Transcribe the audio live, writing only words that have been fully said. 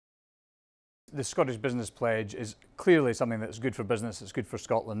The Scottish Business Pledge is clearly something that's good for business, it's good for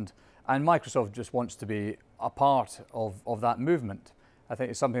Scotland, and Microsoft just wants to be a part of that movement. I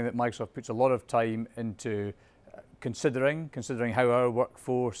think it's something that Microsoft puts a lot of time into considering how our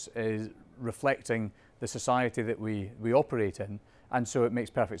workforce is reflecting the society that we operate in, and so it makes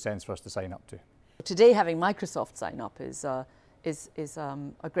perfect sense for us to sign up to. Today, having Microsoft sign up is a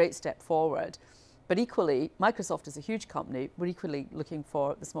great step forward. But equally, Microsoft is a huge company. We're equally looking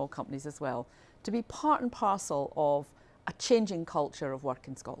for the small companies as well to be part and parcel of a changing culture of work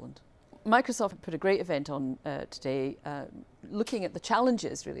in Scotland. Microsoft put a great event on today, looking at the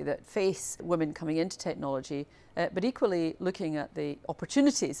challenges really that face women coming into technology, but equally looking at the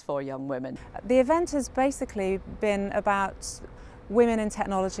opportunities for young women. The event has basically been about women in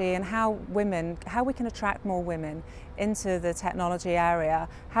technology and how we can attract more women into the technology area,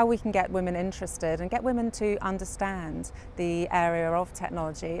 how we can get women interested and get women to understand the area of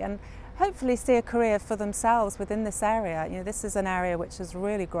technology and hopefully see a career for themselves within this area. You know, this is an area which is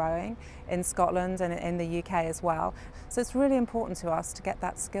really growing in Scotland and in the UK as well. So it's really important to us to get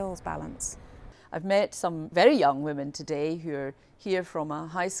that skills balance. I've met some very young women today who are here from a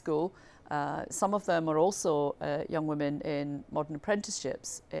high school. Some of them are also young women in modern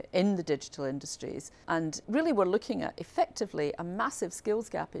apprenticeships in the digital industries. And really we're looking at effectively a massive skills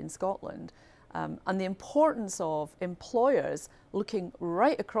gap in Scotland and the importance of employers looking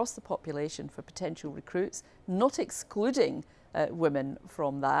right across the population for potential recruits, not excluding women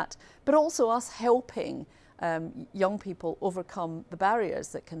from that, but also us helping young people overcome the barriers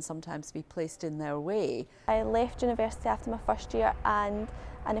that can sometimes be placed in their way. I left university after my first year and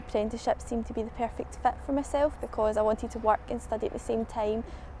an apprenticeship seemed to be the perfect fit for myself because I wanted to work and study at the same time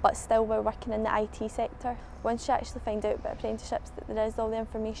but still we're working in the IT sector. Once you actually find out about apprenticeships that there is all the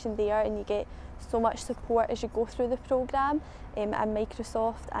information there and you get so much support as you go through the programme, and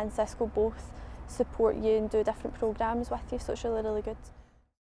Microsoft and Cisco both support you and do different programmes with you, so it's really, really good.